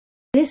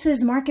This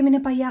is Market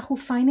Minute by Yahoo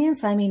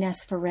Finance. I'm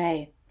Ines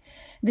Ferre.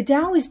 The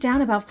Dow is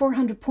down about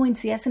 400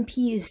 points. The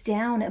S&P is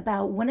down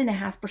about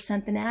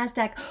 1.5%. The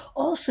Nasdaq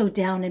also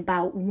down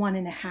about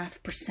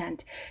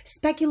 1.5%.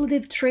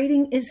 Speculative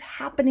trading is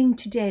happening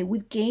today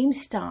with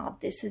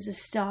GameStop. This is a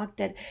stock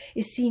that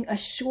is seeing a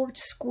short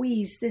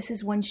squeeze. This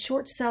is when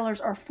short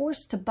sellers are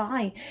forced to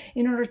buy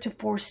in order to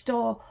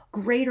forestall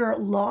greater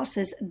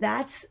losses.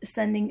 That's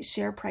sending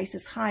share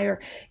prices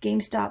higher.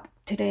 GameStop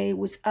today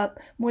was up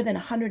more than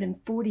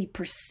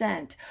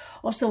 140%.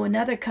 Also,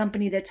 another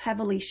company that's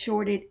heavily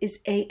shorted is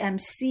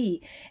AMC.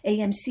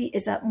 AMC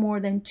is up more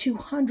than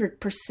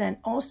 200%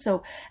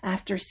 also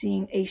after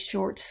seeing a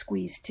short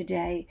squeeze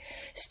today.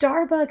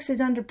 Starbucks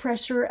is under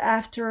pressure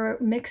after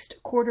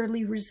mixed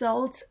quarterly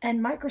results,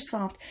 and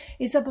Microsoft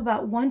is up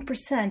about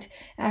 1%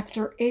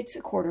 after its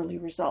quarterly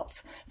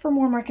results. For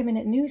more Market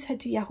Minute news,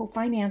 head to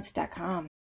yahoofinance.com.